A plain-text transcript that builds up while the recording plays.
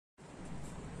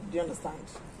Do you understand?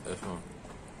 Yes, ma'am.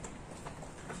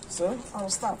 So I'll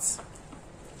start.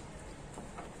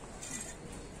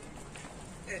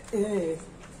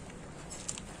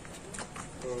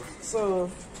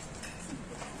 So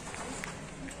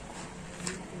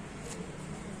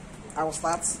I will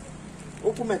start.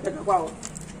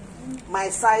 My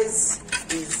size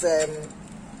is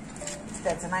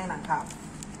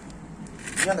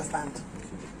 39.5. You understand?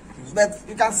 But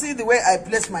you can see the way I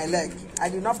place my leg. I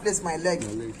did not place my leg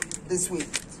this way.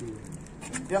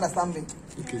 You understand me?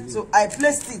 Okay. So I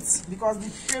placed it because the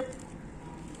shape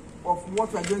of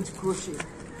what we are going to crochet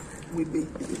will be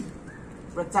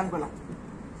rectangular.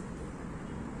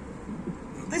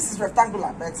 This is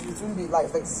rectangular, but it won't be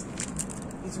like this.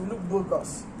 It will look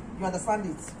bogus. You understand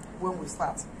it when we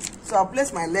start. So I'll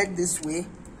place my leg this way.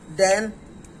 Then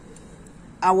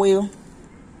I will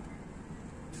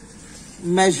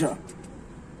measure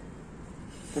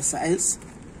the size.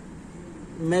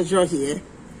 Measure here,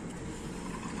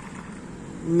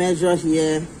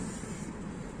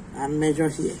 and measure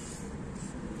here.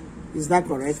 Is that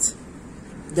correct?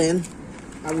 Then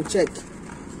I will check.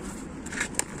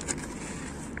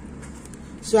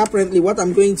 So apparently what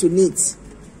I'm going to knit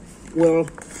will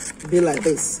be like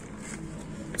this.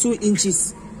 2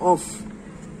 inches off.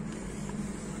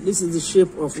 This is the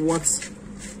shape of what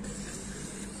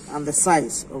and the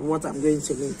size of what I'm going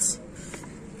to knit.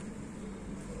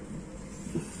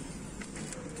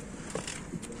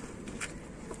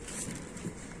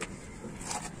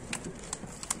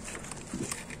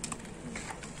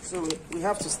 So we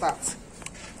have to start.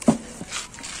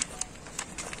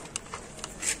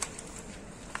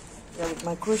 Yeah, with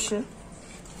my crochet.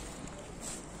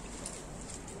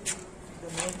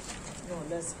 No,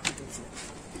 let's keep it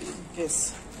here.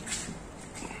 Yes.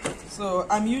 So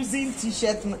I'm using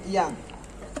t-shirt yarn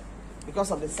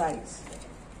because of the size.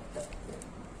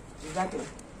 Exactly.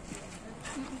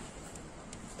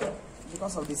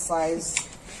 Because of the size,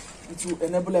 it will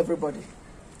enable everybody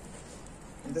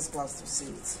in this class to see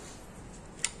it.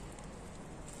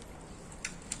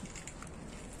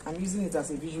 I'm using it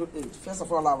as a visual aid. First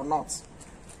of all, I will knot.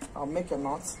 I'll make a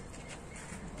knot.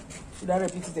 Should I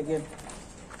repeat it again?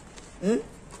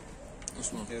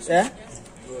 Yes, yeah?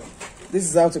 This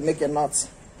is how to make a knot.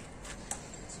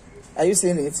 Are you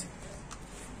seeing it?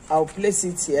 I'll place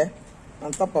it here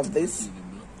on top of this.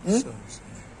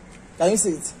 Can you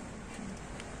see it?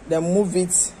 Then move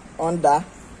it under.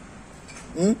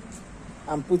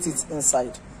 And put it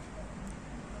inside.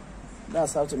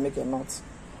 That's how to make a knot.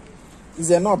 It's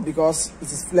a knot because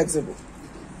it is flexible.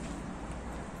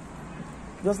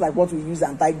 Just like what we use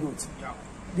and tie goat.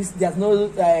 This there's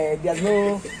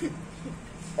no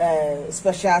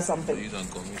special something.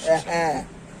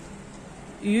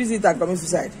 You use it and commit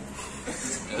suicide.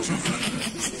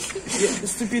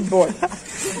 Stupid boy.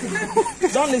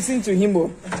 Don't listen to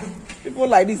him. People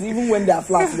like this, even when they are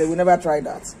flat, they will never try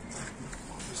that.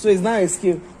 So it's now a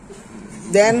skill.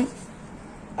 Then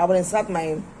I will insert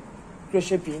my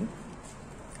crochet pin.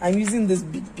 I'm using this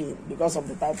big pin because of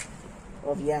the type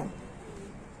of yarn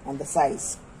and the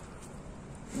size.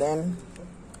 Then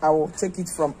I will take it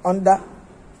from under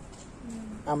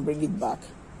and bring it back.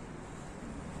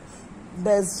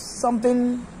 There's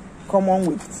something common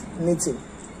with knitting.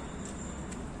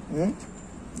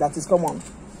 That is common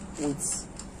with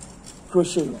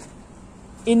crocheting.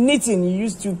 In knitting, you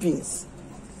use 2 pins.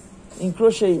 In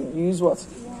crocheting, you use what?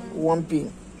 1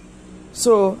 pin.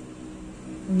 So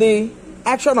the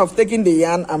action of taking the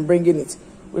yarn and bringing it,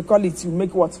 we call it, you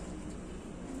make what?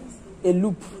 A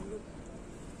loop.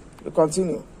 We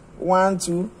continue. 1,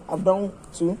 2, I've done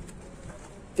 2,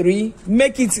 3.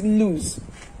 Make it loose.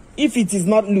 If it is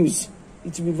not loose,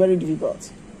 it will be very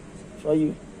difficult for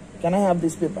you. Can I have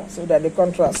this paper so that the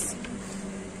contrast?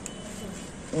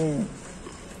 Then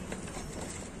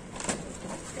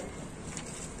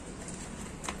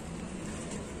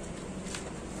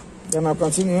I'll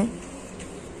continue.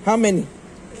 How many?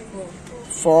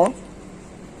 4,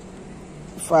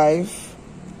 5,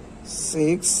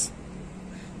 6,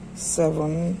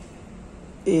 7,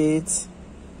 8,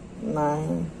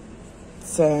 9,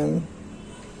 10.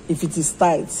 If it is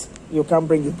tight, you can't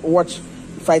bring it. Watch.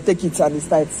 If I take it and it's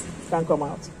tight, it can't come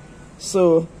out.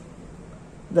 So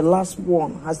the last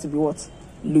one has to be what?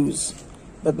 Loose.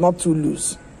 But not too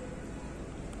loose.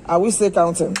 Are we still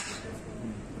counting?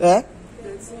 Yeah?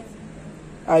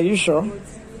 Are you sure?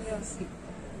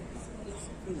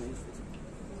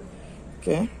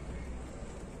 Okay.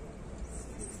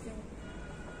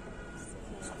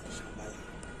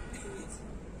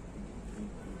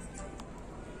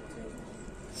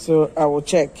 So I will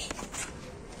check.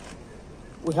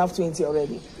 We have 20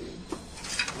 already.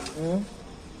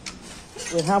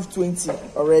 we have 20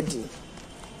 already.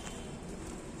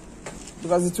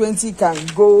 Because the 20 can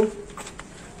go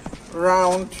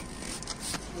round.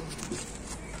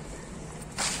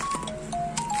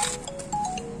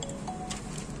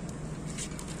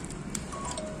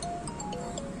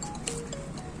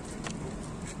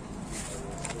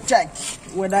 Check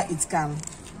whether it can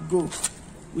go.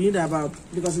 We need about,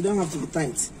 because you don't have to be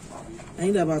tight, I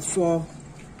need about 4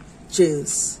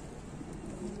 chains.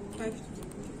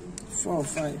 4 or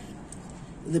 5.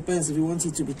 It depends if you want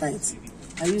it to be tight.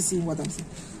 Are you seeing what I'm saying?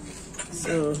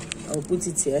 So I'll put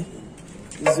it here.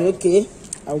 It's okay.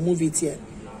 I'll move it here.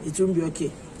 It won't be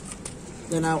okay.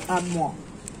 Then I'll add more.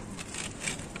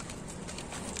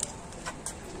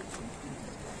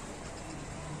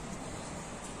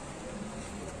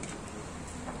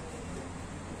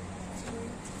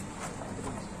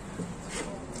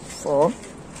 Four.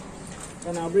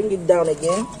 Then I'll bring it down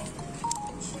again.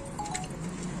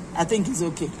 I think it's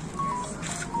okay.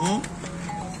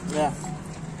 Yeah.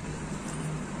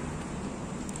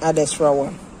 Add extra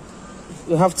one.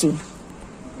 You have to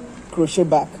crochet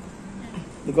back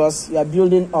because you are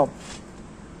building up.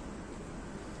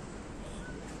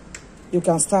 You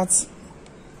can start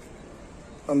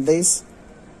on this.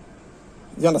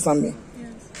 Do you understand me?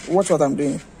 Yes. Watch what I'm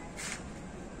doing.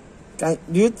 Do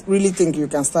you really think you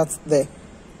can start there?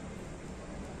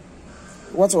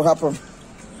 What will happen?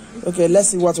 Okay, let's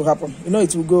see what will happen. You know,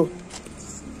 it will go.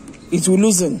 It will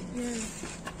loosen. Yeah.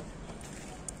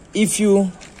 If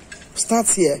you start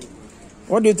here,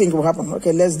 what do you think will happen?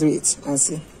 Okay, let's do it and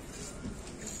see.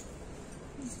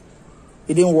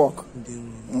 It didn't work.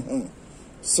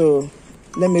 So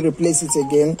let me replace it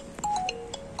again.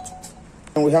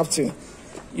 And we have to.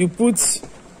 You put.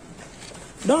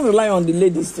 Don't rely on the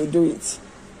ladies to do it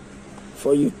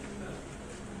for you.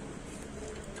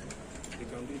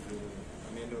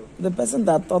 The person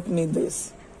that taught me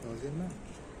this.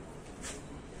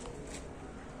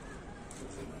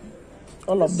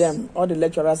 All of them, all the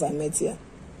lecturers I met here.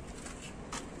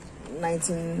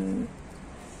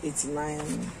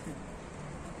 1989.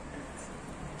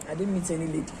 I didn't meet any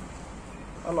lady.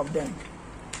 All of them.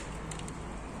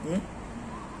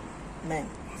 Men.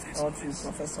 All three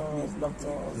professors,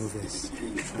 doctors.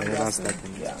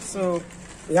 Yeah. So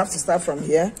we have to start from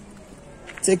here.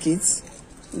 Take it.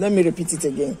 Let me repeat it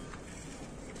again.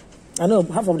 I know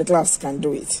half of the class can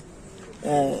do it.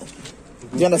 Do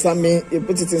you understand me? You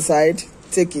put it inside,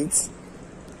 take it,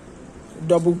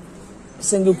 double,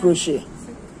 single crochet,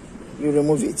 you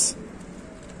remove it.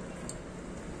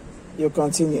 You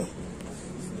continue.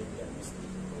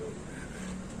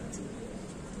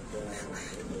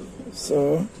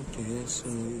 So, okay, so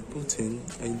you put in,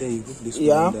 and then you put this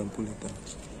one and pull it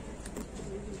out.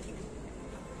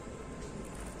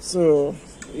 So,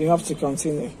 you have to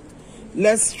continue.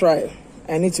 Let's try.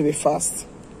 I need to be fast.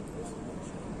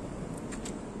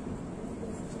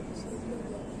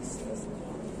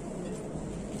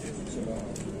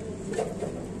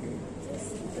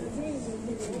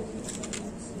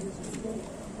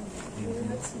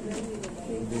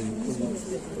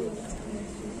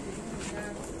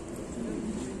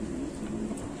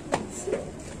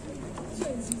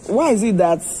 Why is it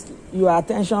that your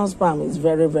attention span is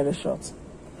very, very short?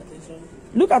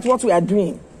 Look at what we are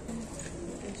doing.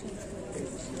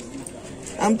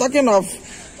 I'm talking of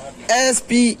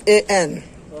SPAN.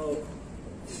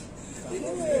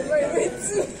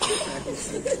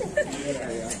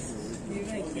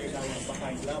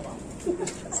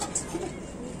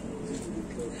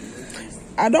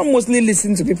 I don't mostly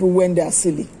listen to people when they are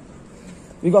silly.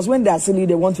 Because when they are silly,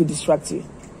 they want to distract you.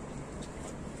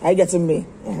 Are you getting me?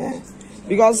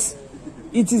 Because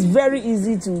it is very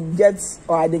easy to get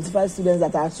or identify students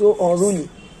that are so unruly.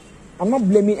 I'm not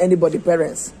blaming anybody,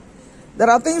 parents. There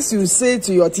are things you say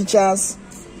to your teachers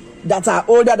that are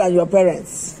older than your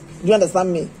parents. Do you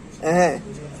understand me?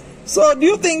 So do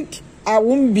you think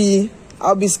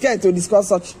I'll be scared to discuss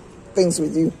such things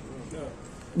with you?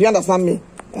 Do you understand me?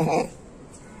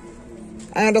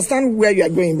 I understand where you are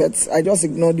going, but I just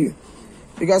ignored you.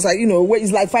 Because,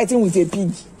 it's like fighting with a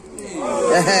pig.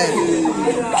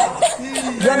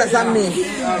 Do you understand me?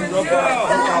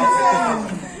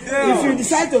 If you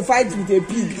decide to fight with a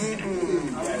pig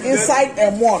inside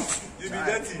a mud,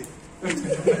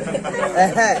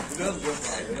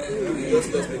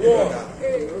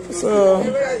 so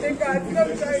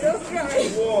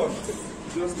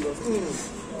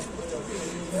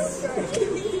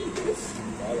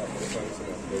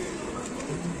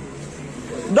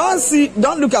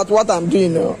don't look at what I'm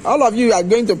doing now. All of you are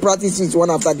going to practice it one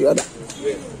after the other.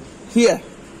 Here.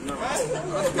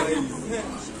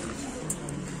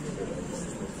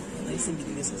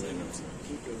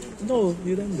 No,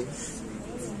 you don't do.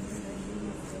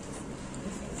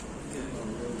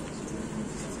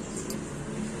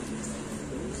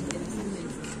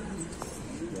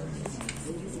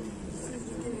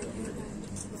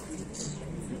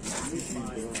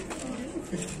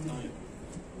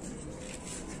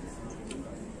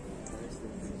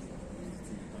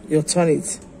 You turn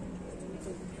it.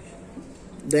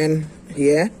 Then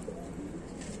here,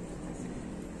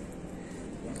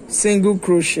 single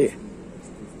crochet.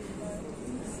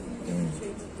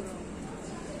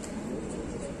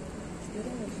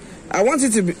 I want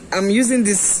it to be, I'm using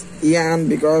this yarn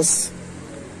because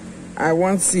I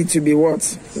want it to be what?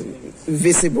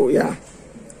 Visible, yeah.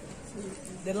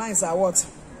 The lines are what?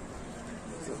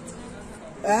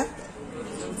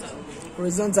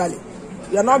 Horizontally.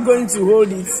 You're not going to hold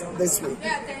it this way.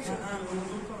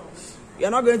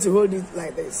 You're not going to hold it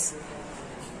like this.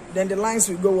 Then the lines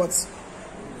will go what?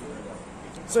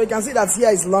 So you can see that here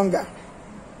is longer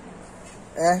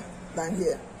than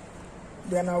here.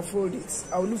 Then I'll fold it.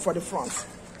 I'll look for the front.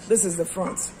 This is the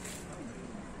front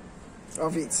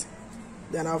of it.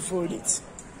 Then I'll fold it.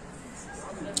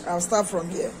 I'll start from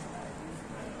here,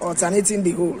 alternating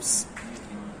the holes.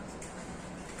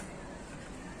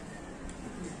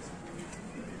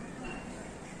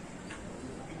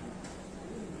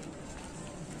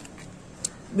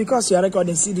 Because you are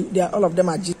recording, see, they are, all of them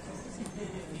are G.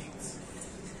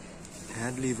 I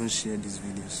hardly even share these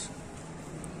videos.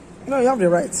 No, you have the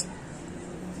right.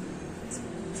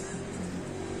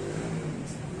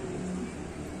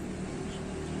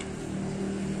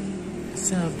 I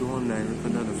still have the one that I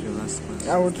recorded of your last class.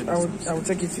 I will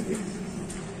take it today.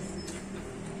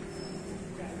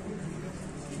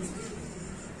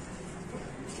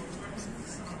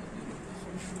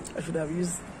 I should have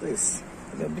used this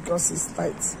because it's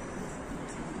tight.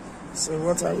 So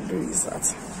what I will do is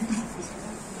that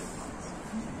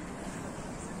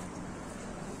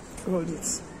hold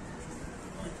it.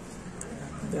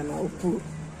 Then I'll pull.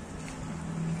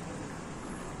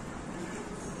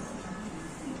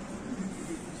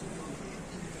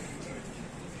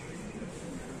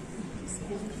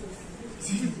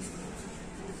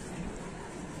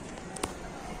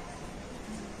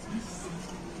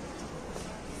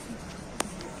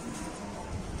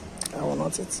 I will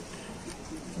knot it.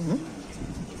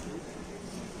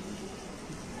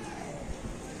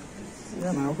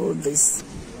 Then I'll hold this,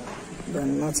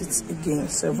 then knot it again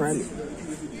severally. I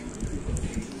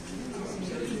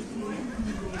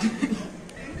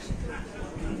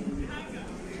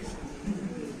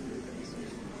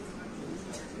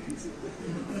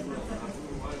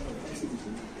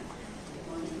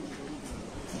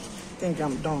think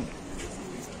I'm done.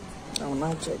 I will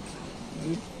now check.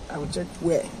 I will check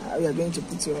where you are going to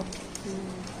put your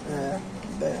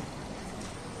there.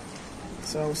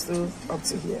 So I will still up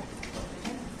to here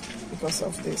because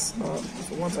of this. Or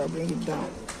if you want, I'll bring it down.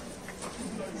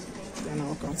 Then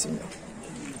I'll continue.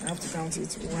 I have to count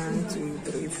it 1, 2,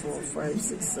 3, 4, 5,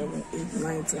 6, 7, 8,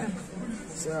 9, 10.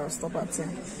 So I'll stop at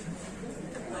 10.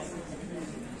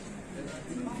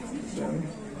 Then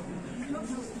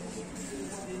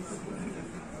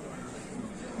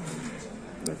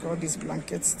they call this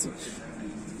blanket stitch.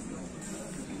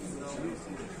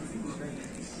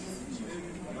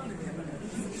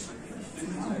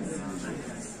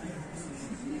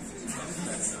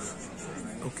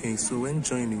 Okay, so when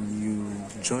joining,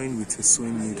 you join with a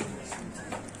sewing needle,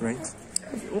 right?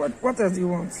 What else do you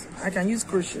want? I can use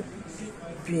crochet,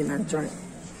 pin and join.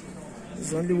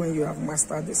 It's only when you have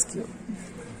mastered the skill.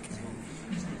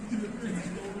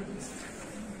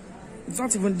 It's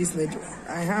not even this needle.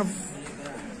 I have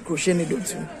crochet needle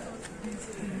too.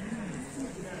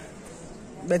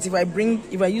 But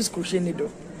if I use crochet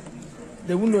needle,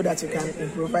 they will know that you can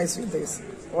improvise with this.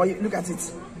 Or you look at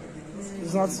it.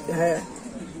 It's not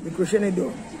the crochet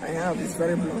needle I have is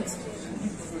very blunt.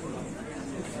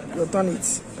 You turn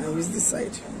it and use this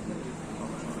side.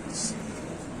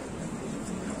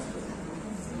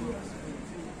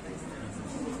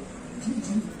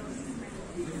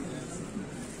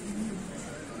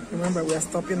 Remember, we are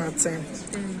stopping at 10.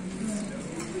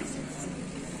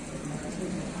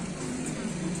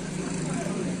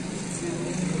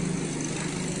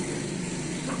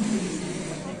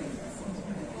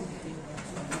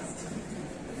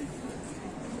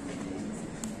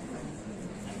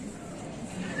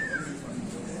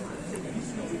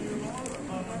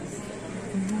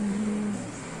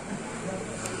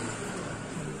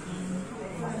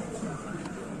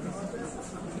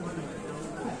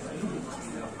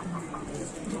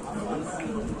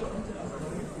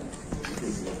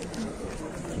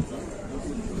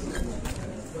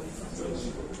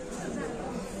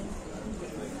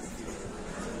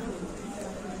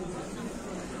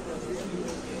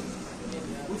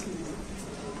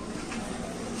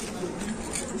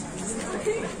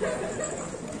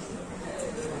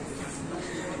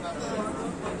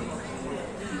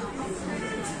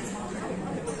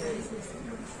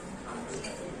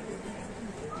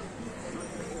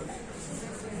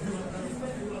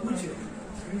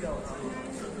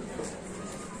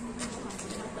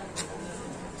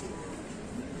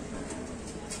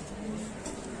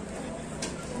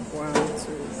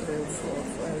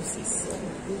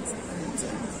 bit, and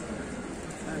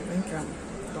I think I'm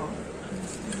done.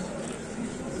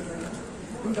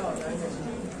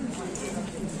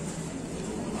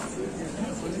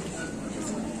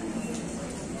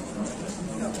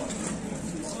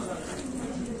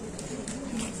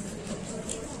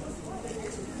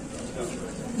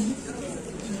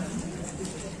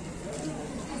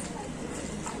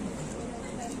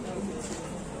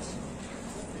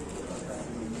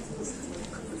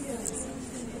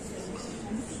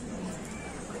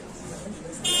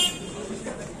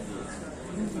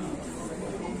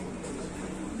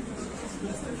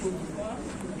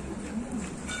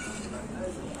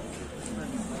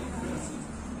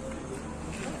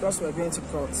 Because we're going to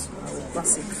cut, I will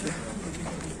pass it here.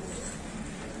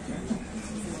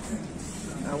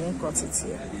 I won't cut it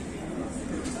here.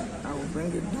 I will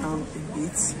bring it down a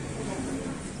bit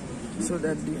so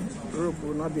that the rope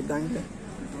will not be dangling.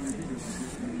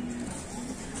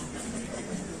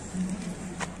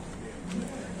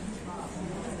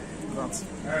 But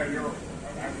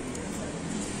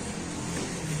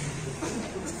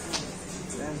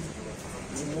then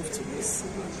we move to this.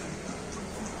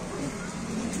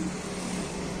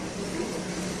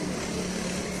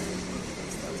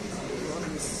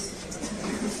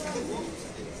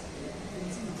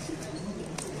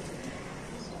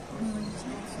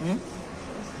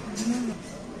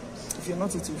 If you're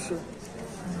not, it will show.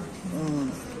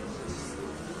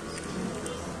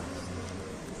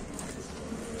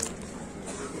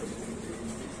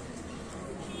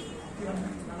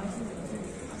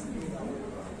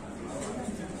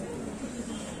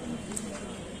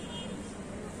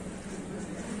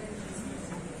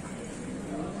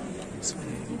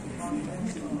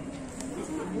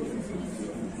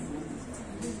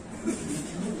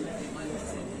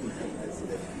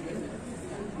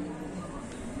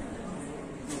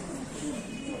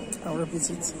 I'll repeat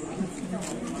it.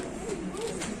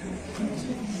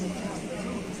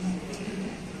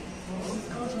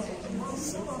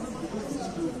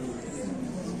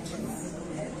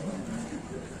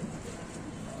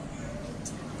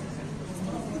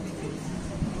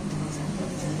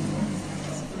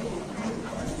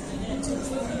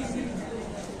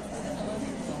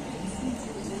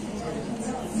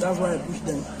 That's why I push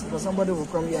them, because somebody will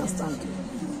come here and stand.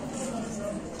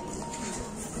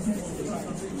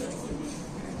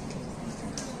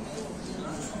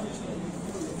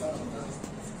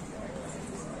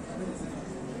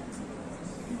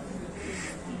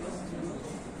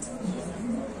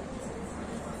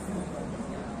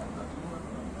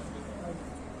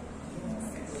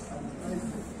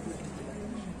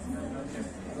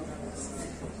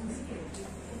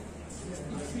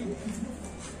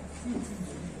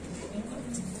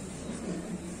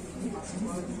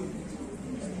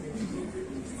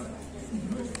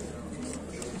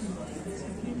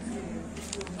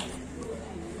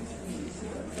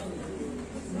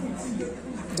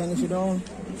 Then if you don't,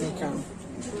 you can.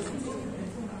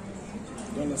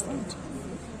 You understand?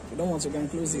 If you don't want, you can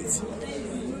close it.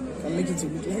 You can make it to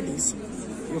look like this.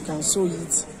 You can sew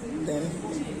it, then.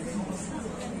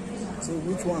 So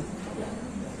which one?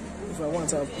 If I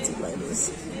want, I'll put it like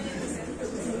this.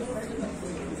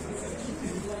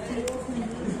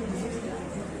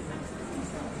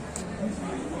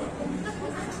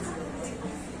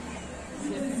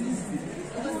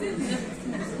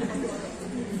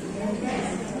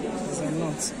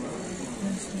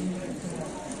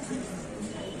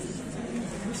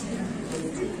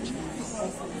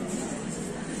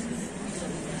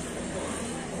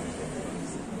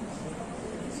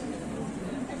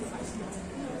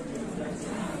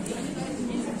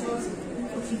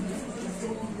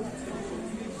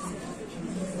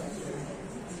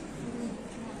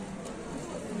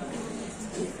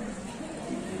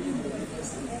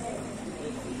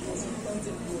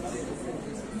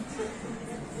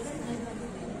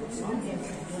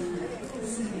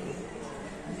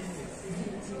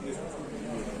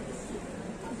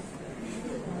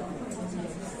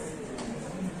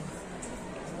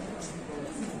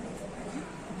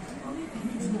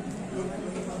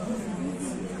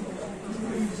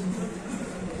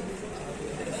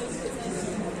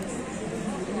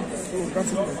 Got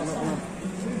it, but not now.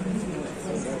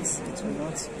 Guys, it will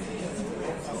not.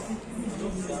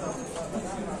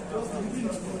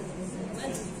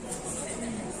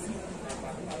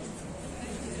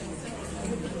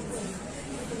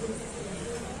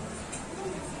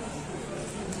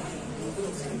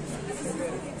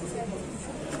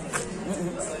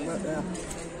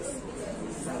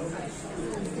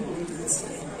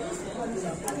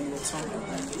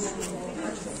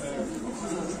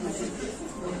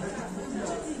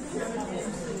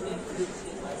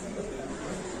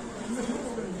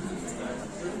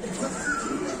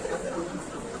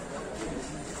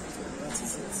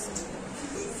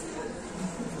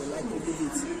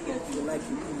 like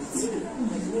you pull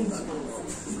it.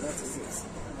 That is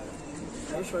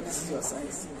it. Are you sure this is your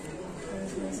size?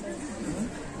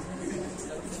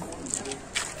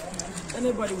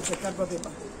 Anybody with a cardboard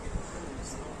paper?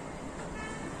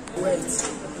 Wait.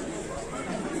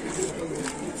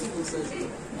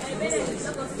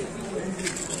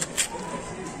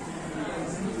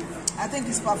 I think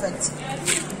it's perfect.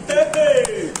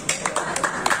 Hey!